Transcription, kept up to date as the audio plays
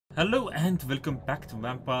Hello and welcome back to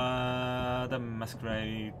Vampire the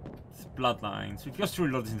Masquerade Bloodlines with yours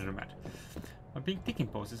truly, Lord into the mat. My big picking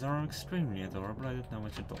poses are extremely adorable. I don't know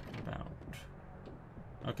what you're talking about.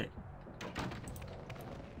 Okay.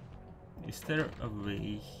 Is there a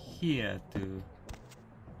way here to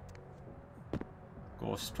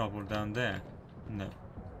cause trouble down there? No.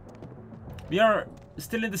 We are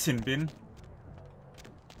still in the sin bin.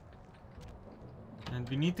 And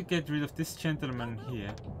we need to get rid of this gentleman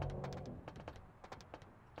here.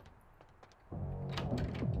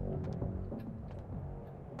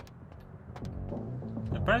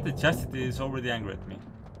 Apparently Chastity is already angry at me.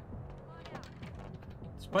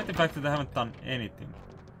 Despite the fact that I haven't done anything.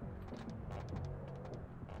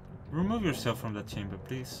 Remove yourself from that chamber,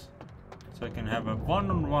 please. So I can have a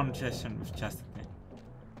one-on-one session with Chastity.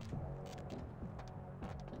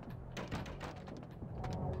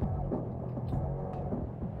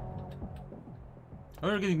 Oh,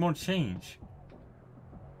 we're getting more change.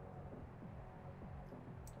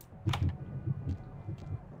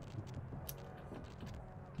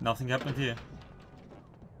 Nothing happened here.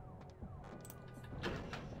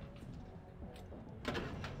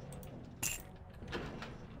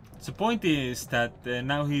 The point is that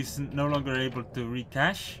now he's no longer able to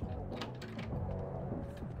recache.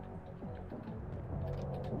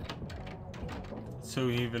 So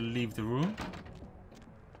he will leave the room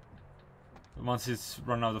once it's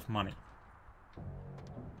run out of money.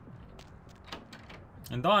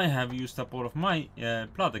 And I have used up all of my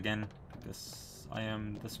blood again because I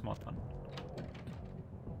am the smart one.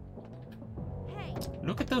 Hey.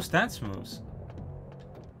 Look at those dance moves.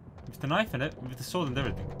 With the knife and with the sword and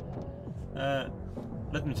everything.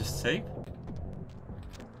 Let me just save.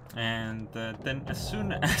 And then as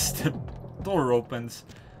soon as the door opens,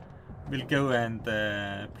 we'll go and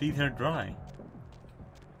bleed her dry.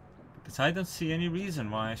 Because I don't see any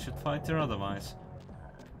reason why I should fight her otherwise.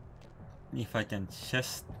 If I can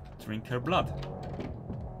just drink her blood.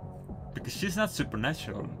 Because she's not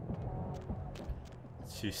supernatural.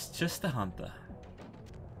 She's just a hunter.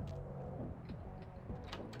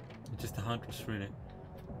 Just a huntress, really.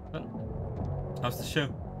 Well, how's the show?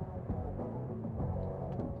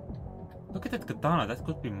 Look at that katana, that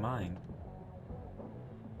could be mine.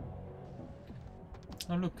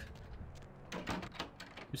 Oh, look.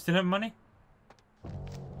 You still have money?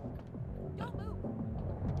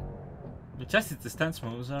 The Chastity stance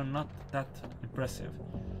moves are not that impressive.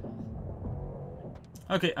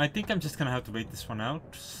 Okay, I think I'm just gonna have to wait this one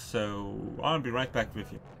out, so I'll be right back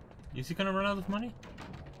with you. Is he gonna run out of money?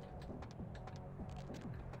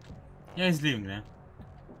 Yeah, he's leaving now.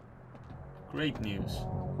 Great news.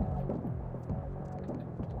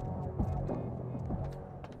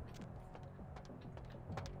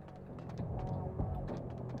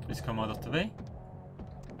 Please come out of the way.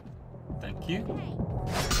 Thank you.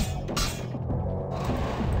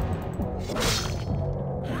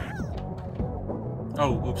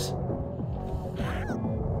 Oh, oops.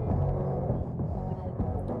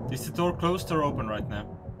 Is the door closed or open right now?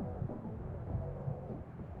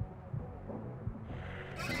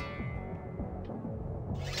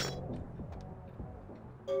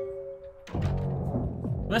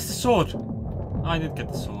 Where's the sword? I didn't get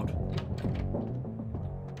the sword.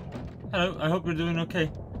 Hello, I hope you're doing okay.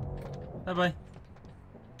 Bye bye.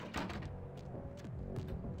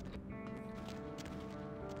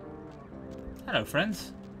 Hello,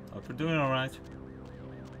 friends. Hope you're doing alright.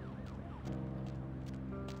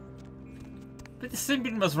 But the sin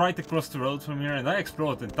bin was right across the road from here, and I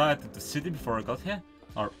explored the entirety of the city before I got here.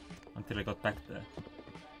 Or until I got back there.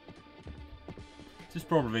 She's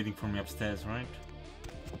probably waiting for me upstairs, right?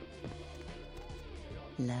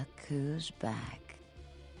 Look who's back.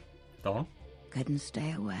 Dawn? Couldn't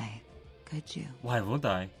stay away, could you? Why would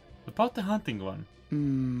I? About the hunting one.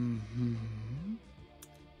 Mm-hmm.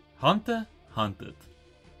 Hunter, hunted.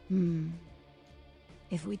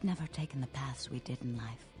 If we'd never taken the paths we did in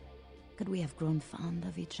life, could we have grown fond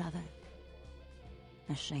of each other?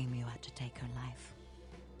 A shame you had to take her life.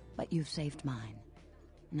 But you've saved mine,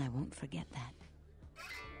 and I won't forget that.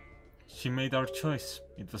 She made our choice.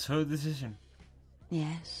 It was her decision.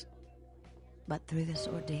 Yes. But through this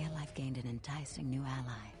ordeal, I've gained an enticing new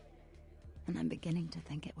ally. And I'm beginning to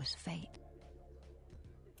think it was fate.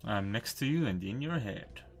 I'm next to you and in your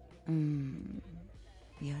head.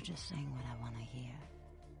 You're just saying what I want to hear.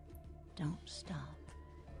 Don't stop.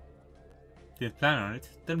 Didn't plan on it.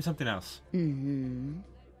 Tell me something else.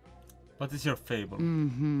 What is your fable?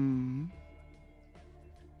 No,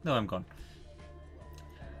 I'm gone.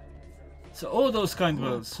 So all those kind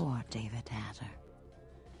words. Poor David Hatter.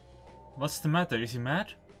 What's the matter? Is he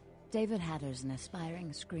mad? David Hatter's an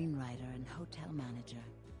aspiring screenwriter and hotel manager.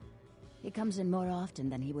 He comes in more often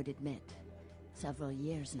than he would admit. Several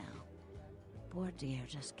years now. Poor dear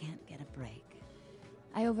just can't get a break.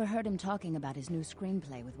 I overheard him talking about his new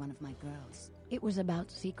screenplay with one of my girls. It was about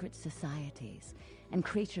secret societies and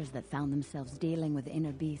creatures that found themselves dealing with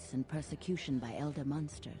inner beasts and persecution by elder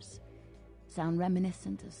monsters. Sound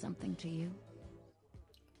reminiscent of something to you?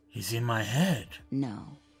 He's in my head. No.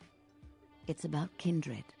 It's about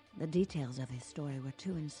kindred. The details of his story were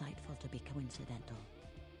too insightful to be coincidental.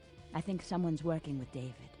 I think someone's working with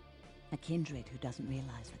David. A kindred who doesn't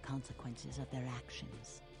realize the consequences of their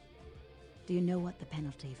actions. Do you know what the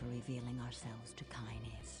penalty for revealing ourselves to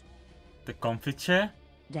Kine is? The comfy chair?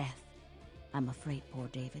 Death. I'm afraid poor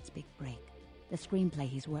David's big break. The screenplay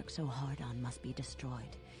he's worked so hard on must be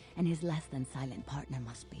destroyed, and his less-than-silent partner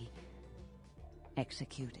must be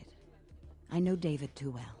executed. I know David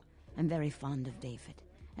too well. I'm very fond of David,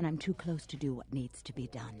 and I'm too close to do what needs to be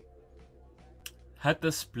done.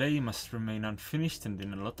 Hatter's play must remain unfinished and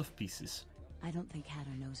in a lot of pieces. I don't think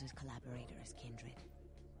Hatter knows his collaborator is kindred.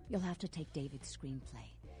 You'll have to take David's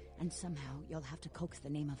screenplay, and somehow you'll have to coax the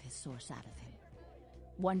name of his source out of him.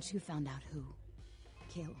 Once you found out who,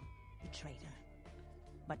 kill the traitor.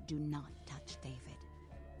 But do not touch David.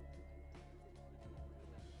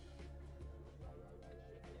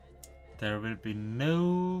 There will be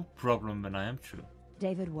no problem when I am through.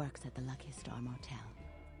 David works at the Lucky Star Motel.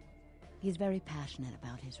 He's very passionate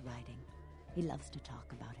about his writing. He loves to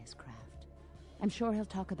talk about his craft. I'm sure he'll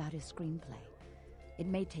talk about his screenplay. It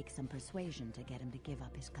may take some persuasion to get him to give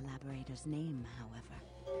up his collaborator's name, however.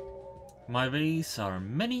 My ways are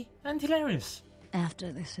many and hilarious.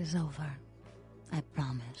 After this is over, I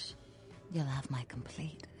promise you'll have my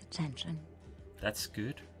complete attention. That's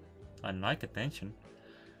good. I like attention.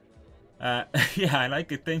 Yeah, I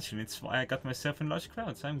like attention. It's why I got myself in large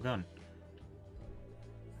crowds. I'm gone.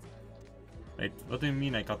 Wait, what do you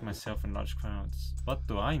mean I got myself in large crowds? What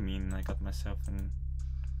do I mean I got myself in...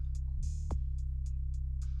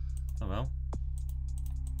 Oh well.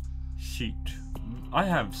 Shoot. I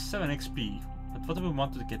have 7 XP, but what do we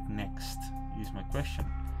want to get next? Is my question.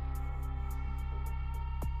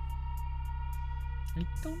 I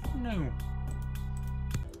don't know.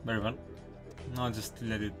 Very well. I'll just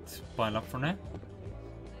let it pile up for now.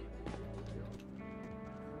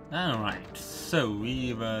 Alright, so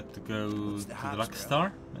we were to go to the Lucky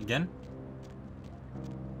Star again.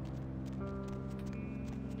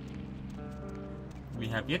 We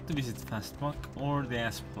have yet to visit Fastmark or the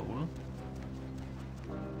Asphole.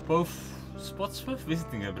 Both spots worth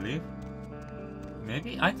visiting, I believe.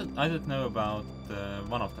 Maybe? I don't know about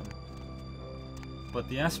one of them. But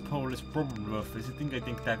the Asphole is probably worth visiting. I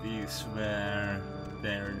think that is where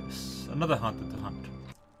there's another hunter to hunt.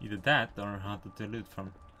 Either that or a hunter to loot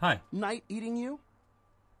from. Hi. Night eating you?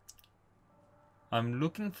 I'm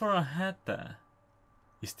looking for a hatter.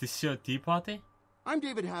 Is this your tea party? I'm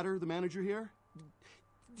David Hatter, the manager here.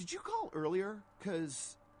 Did you call earlier?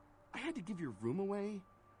 'Cause I had to give your room away.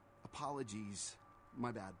 Apologies.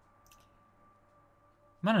 My bad.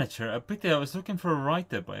 Manager, I pity I was looking for a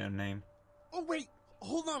writer by your name. Oh, wait.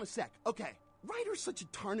 Hold on a sec. Okay. Writer's such a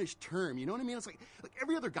tarnished term, you know what I mean? It's like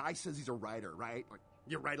every other guy says he's a writer, right? Like,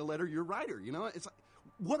 you write a letter, you're a writer, you know? It's like,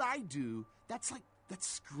 what I do, that's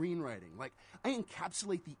screenwriting. Like, I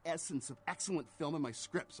encapsulate the essence of excellent film in my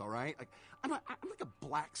scripts, all right? Like, I'm like a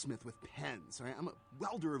blacksmith with pens, all right? I'm a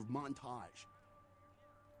welder of montage.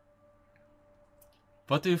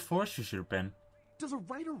 What do you force with your pen? Does a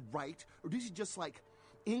writer write, or does he just, like,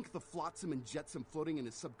 ink the flotsam and jetsam floating in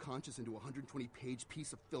his subconscious into a 120-page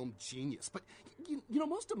piece of film genius? But, you know,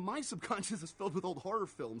 most of my subconscious is filled with old horror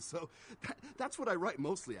films, so that's what I write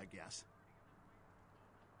mostly, I guess.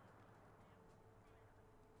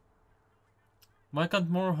 Why can't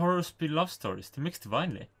more horrors be love stories to mix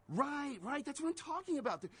divinely? Right, that's what I'm talking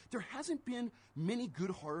about. There hasn't been many good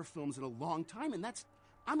horror films in a long time, and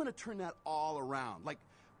I'm gonna turn that all around. Like,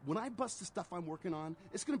 when I bust the stuff I'm working on,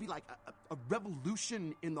 it's gonna be like a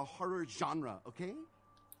revolution in the horror genre, okay?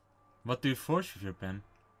 What do you forge with your pen?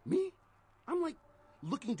 Me? I'm like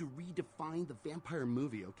looking to redefine the vampire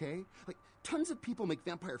movie, okay? Like, tons of people make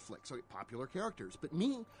vampire flicks, like popular characters, but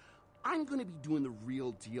me, I'm gonna be doing the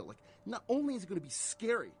real deal. Like, not only is it gonna be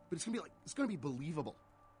scary, but it's gonna be believable.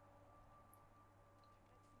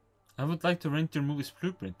 I would like to rent your movie's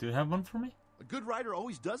blueprint. Do you have one for me? A good writer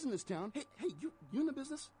always does in this town. Hey, you in the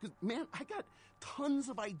business? Because, man, I got tons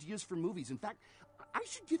of ideas for movies. In fact, I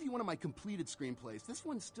should give you one of my completed screenplays. This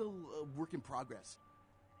one's still a work in progress.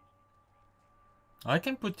 I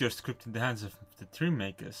can put your script in the hands of the Tree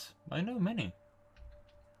Makers. I know many.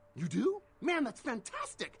 You do? Man, that's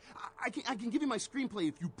fantastic. I can give you my screenplay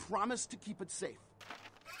if you promise to keep it safe.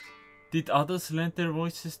 Did others lend their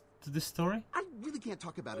voices to the story? I really can't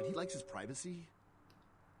talk about it. He likes his privacy.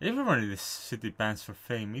 Everyone in this city bands for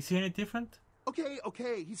fame. Is he any different?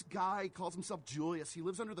 Okay. He's a guy, calls himself Julius. He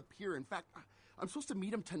lives under the pier. In fact, I'm supposed to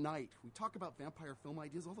meet him tonight. We talk about vampire film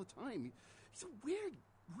ideas all the time. He's a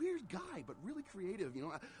weird guy, but really creative. You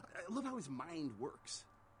know, I love how his mind works.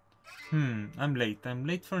 I'm late. I'm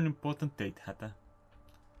late for an important date, Hatta.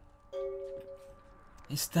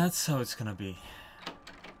 Is that how it's gonna be?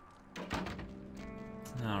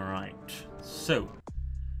 Alright. So.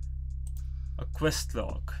 A quest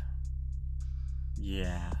log.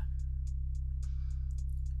 Yeah.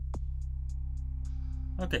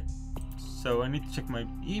 Okay. So I need to check my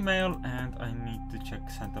email and I need to check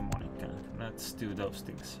Santa Monica. Let's do those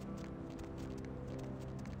things.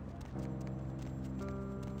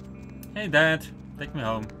 Hey Dad, take me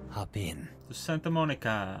home. Hop in. To Santa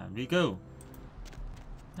Monica, we go.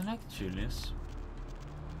 I like Julius.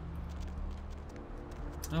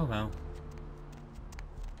 Oh well.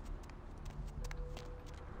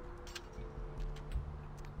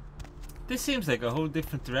 This seems like a whole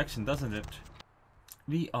different direction, doesn't it?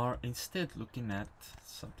 We are instead looking at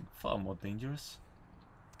something far more dangerous.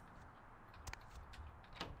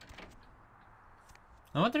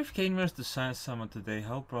 I wonder if Kane were to sign someone today,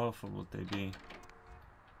 how powerful would they be?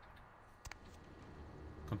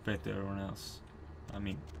 Compared to everyone else. I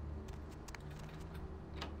mean...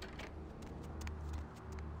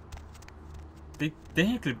 They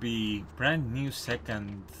technically be brand new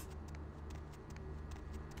second...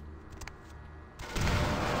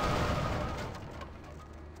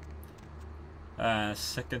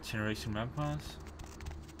 second generation vampires.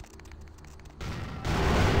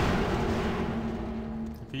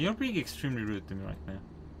 Okay, you're being extremely rude to me right now.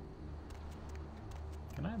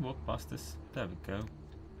 Can I walk past this? There we go.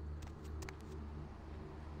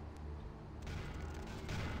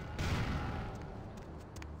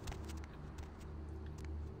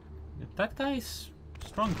 Yeah, that guy is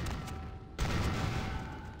strong.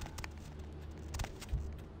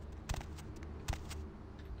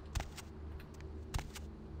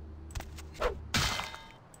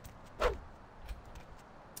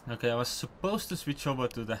 Okay, I was supposed to switch over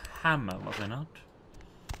to the hammer, was I not?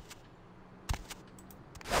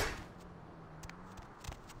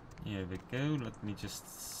 Here we go, let me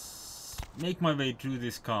just make my way through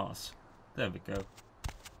these cars. There we go.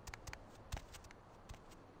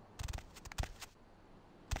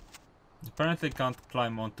 Apparently I can't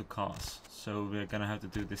climb onto cars, so we're gonna have to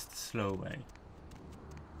do this the slow way.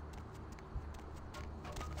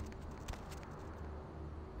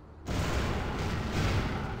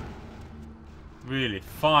 Really?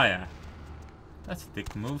 Fire? That's a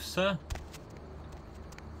dick move, sir.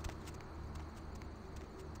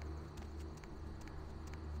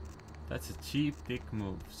 That's a cheap dick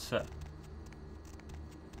move, sir.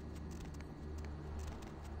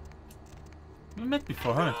 We met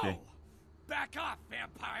before, haven't we? Back off,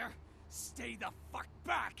 vampire! Stay the fuck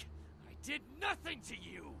back! I did nothing to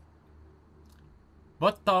you!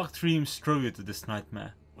 What dark dreams drove you to this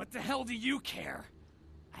nightmare? What the hell do you care?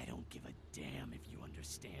 I don't give a damn if you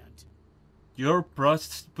understand. Your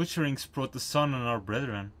butcherings brought the sun on our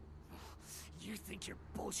brethren. You think your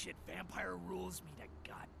bullshit vampire rules mean a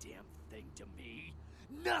goddamn thing to me?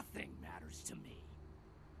 Nothing matters to me.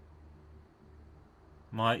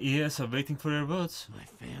 My ears are waiting for your words. My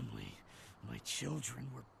family, my children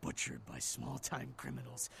were butchered by small-time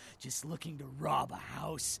criminals just looking to rob a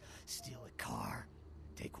house, steal a car,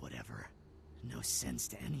 take whatever. No sense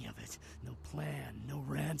to any of it. No plan, no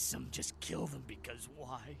ransom. Just kill them because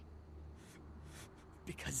why?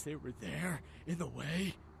 Because they were there, in the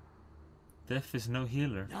way? Death is no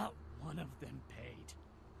healer. Not one of them paid.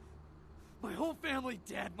 My whole family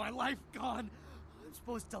dead, my life gone. I'm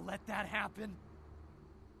supposed to let that happen?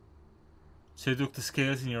 So you took the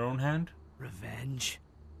scales in your own hand? Revenge,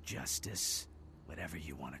 justice, whatever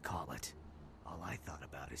you want to call it. All I thought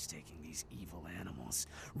about is taking these evil animals,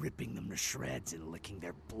 ripping them to shreds and licking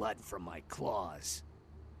their blood from my claws.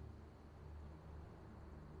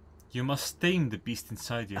 You must tame the beast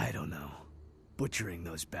inside you. I don't know. Butchering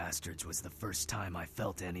those bastards was the first time I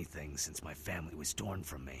felt anything since my family was torn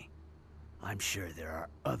from me. I'm sure there are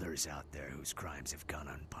others out there whose crimes have gone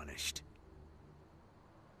unpunished.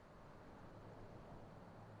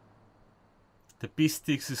 The beast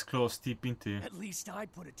sticks his claws deep into you. At least I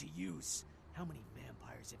put it to use. How many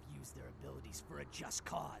vampires have used their abilities for a just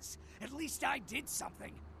cause? At least I did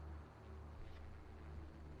something.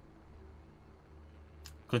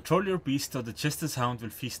 Control your beast or the Justice Hound will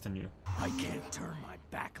feast on you. I can't turn my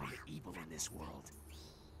back on the evil in this world.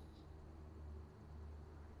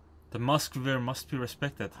 The Musketeer must be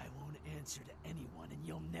respected. I won't answer to anyone, and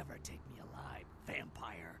you'll never take me alive,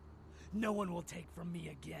 vampire. No one will take from me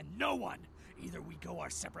again. No one! Either we go our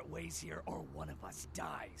separate ways here, or one of us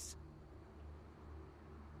dies.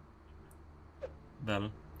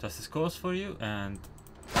 Well, justice calls for you, and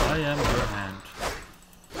I am your hand.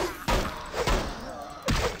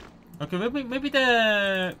 Okay, maybe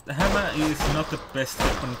the hammer is not the best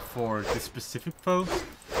weapon for this specific foe.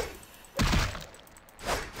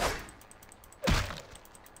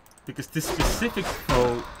 Because this specific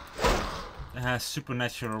foe has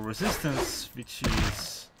supernatural resistance, which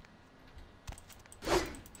is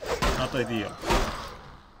not ideal.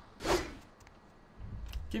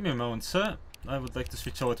 Give me a moment, sir. I would like to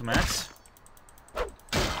switch over to Max.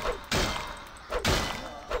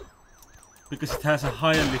 Because it has a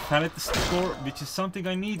higher lethality score, which is something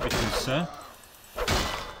I need with you, sir.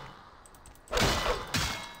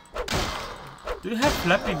 Do you have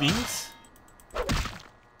flappy wings?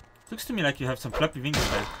 Looks to me like you have some flappy wings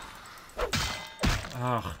there.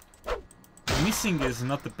 Ah, missing is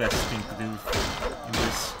not the best thing to do in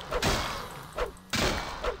this.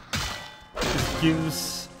 It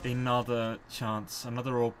gives another chance,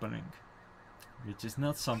 another opening, which is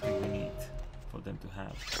not something we need for them to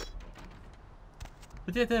have.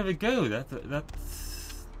 But yeah, there we go. That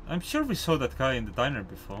I'm sure we saw that guy in the diner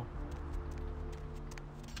before.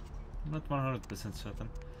 I'm not 100% certain.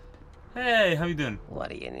 Hey, how you doing? What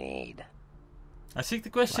do you need? I seek the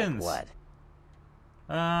questions. Like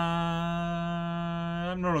what?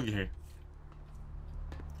 I'm no longer here.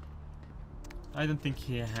 I don't think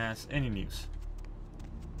he has any news.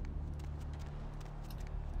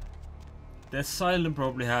 The Asylum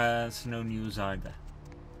probably has no news either.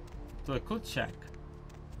 So I could check.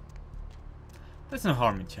 There's no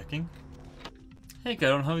harm in checking. Hey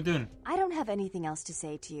Carol, how you doing? I don't have anything else to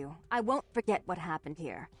say to you. I won't forget what happened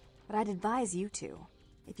here. But I'd advise you to.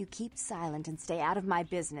 If you keep silent and stay out of my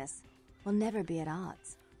business, we'll never be at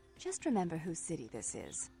odds. Just remember whose city this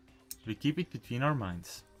is. We keep it between our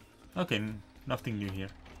minds. Okay, nothing new here.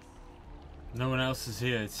 No one else is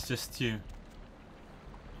here, it's just you.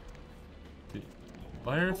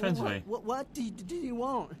 Why are your friends away? What do you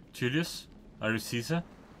want? Julius? Are you Caesar?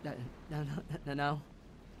 No.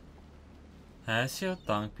 Has your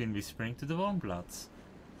tongue been whispering to the warm bloods?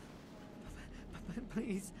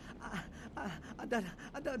 Please, I don't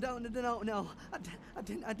know. I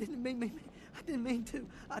didn't mean to.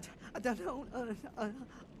 I don't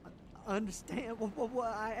understand what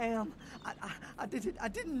I am. I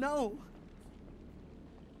didn't know.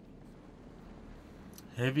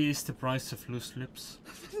 Heavy is the price of loose lips.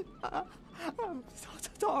 I'm so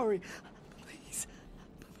sorry.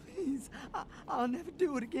 Please, I'll never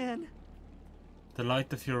do it again. The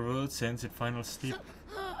light of your words ends in final sleep.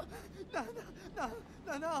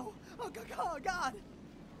 No. Oh, God.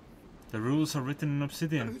 The rules are written in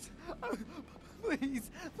obsidian.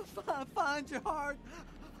 Please, find your heart.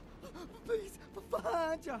 Please,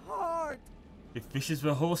 find your heart. If wishes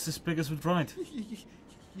were horses, beggars would ride.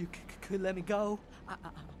 You could let me go. I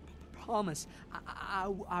promise.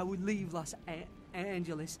 I would leave Los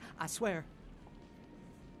Angeles. I swear.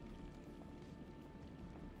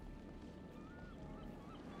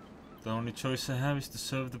 The only choice I have is to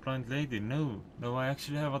serve the blind lady. No, I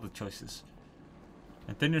actually have other choices.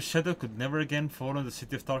 And then your shadow could never again fall in the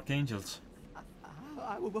city of dark angels.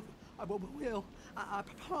 I will. I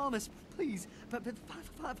promise. Please, but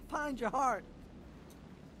find your heart.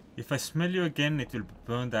 If I smell you again, it will be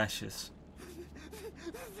burned ashes.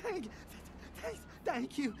 Thank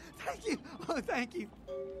you. Oh, thank you.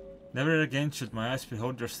 Never again should my eyes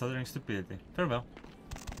behold your stuttering stupidity. Farewell.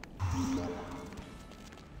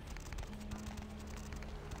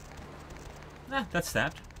 Ah, that's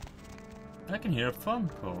that. I can hear a phone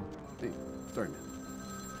call. Hey, sorry, man.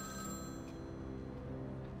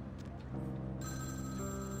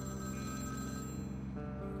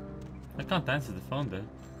 I can't answer the phone though.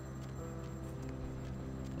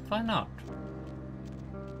 But why not?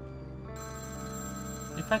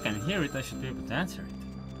 If I can hear it, I should be able to answer it.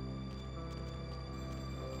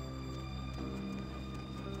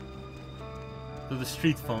 So the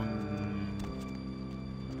street phone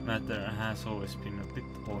matter has always been a bit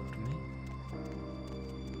odd to me.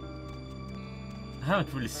 I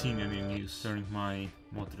haven't really seen any news during my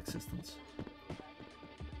mortal existence.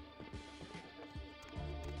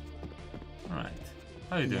 Alright,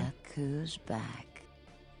 how you doing? Look who's back.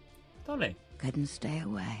 Dolly. Couldn't stay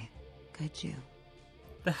away, could you?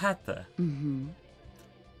 The Hatter. Mm-hmm.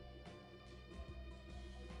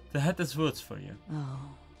 The Hatter's words for you.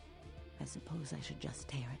 Oh, I suppose I should just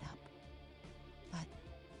tear it up. But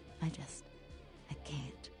I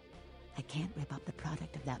can't. I can't rip up the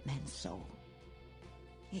product of that man's soul.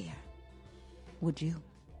 Here. Would you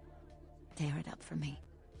tear it up for me?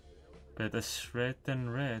 Better shred than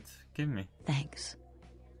red. Give me. Thanks.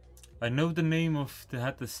 I know the name of the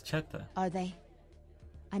Hatter's chatter. Are they?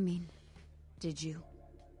 I mean, did you?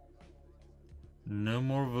 No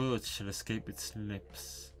more words shall escape its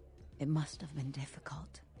lips. It must have been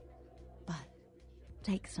difficult. But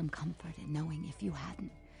take some comfort in knowing if you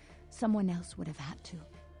hadn't, someone else would have had to.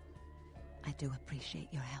 I do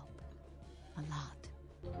appreciate your help. A lot.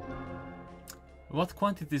 What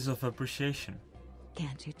quantities of appreciation?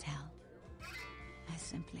 Can't you tell? I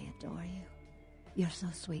simply adore you. You're so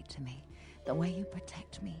sweet to me. The way you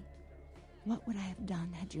protect me. What would I have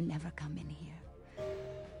done had you never come in here?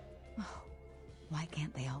 Oh, why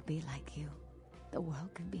can't they all be like you? The world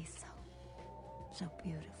could be so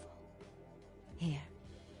beautiful. Here,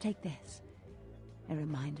 take this. A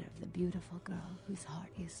reminder of the beautiful girl whose heart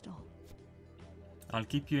you stole. I'll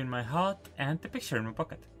keep you in my heart and the picture in my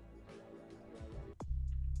pocket.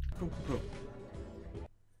 Cool.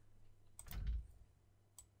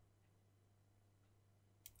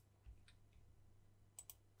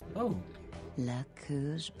 Oh. Look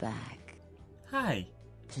who's back. Hi.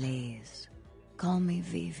 Please, call me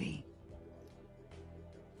Vivi.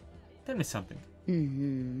 Tell me something.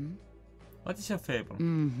 Mm-hmm. What is your fable?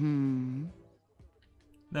 Mm-hmm.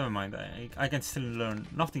 Never mind, I can still learn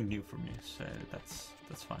nothing new from you, so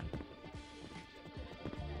that's fine.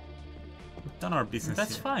 We've done our business.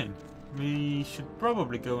 That's here. Fine. We should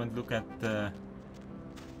probably go and look at the...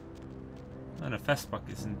 No, Fastbuck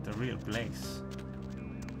isn't the real place.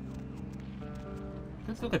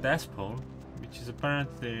 Let's look at Aspole, which is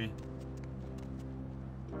apparently...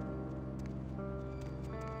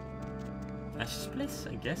 Ash's place,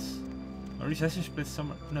 I guess? Or is Ash's place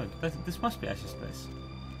somewhere? No, this must be Ash's place.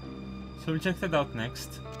 So we'll check that out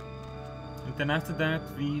next. And then after that,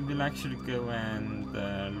 we will actually go and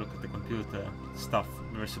look at the computer stuff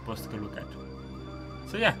we were supposed to go look at.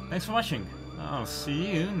 So yeah, thanks for watching. I'll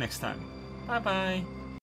see you next time. Bye bye.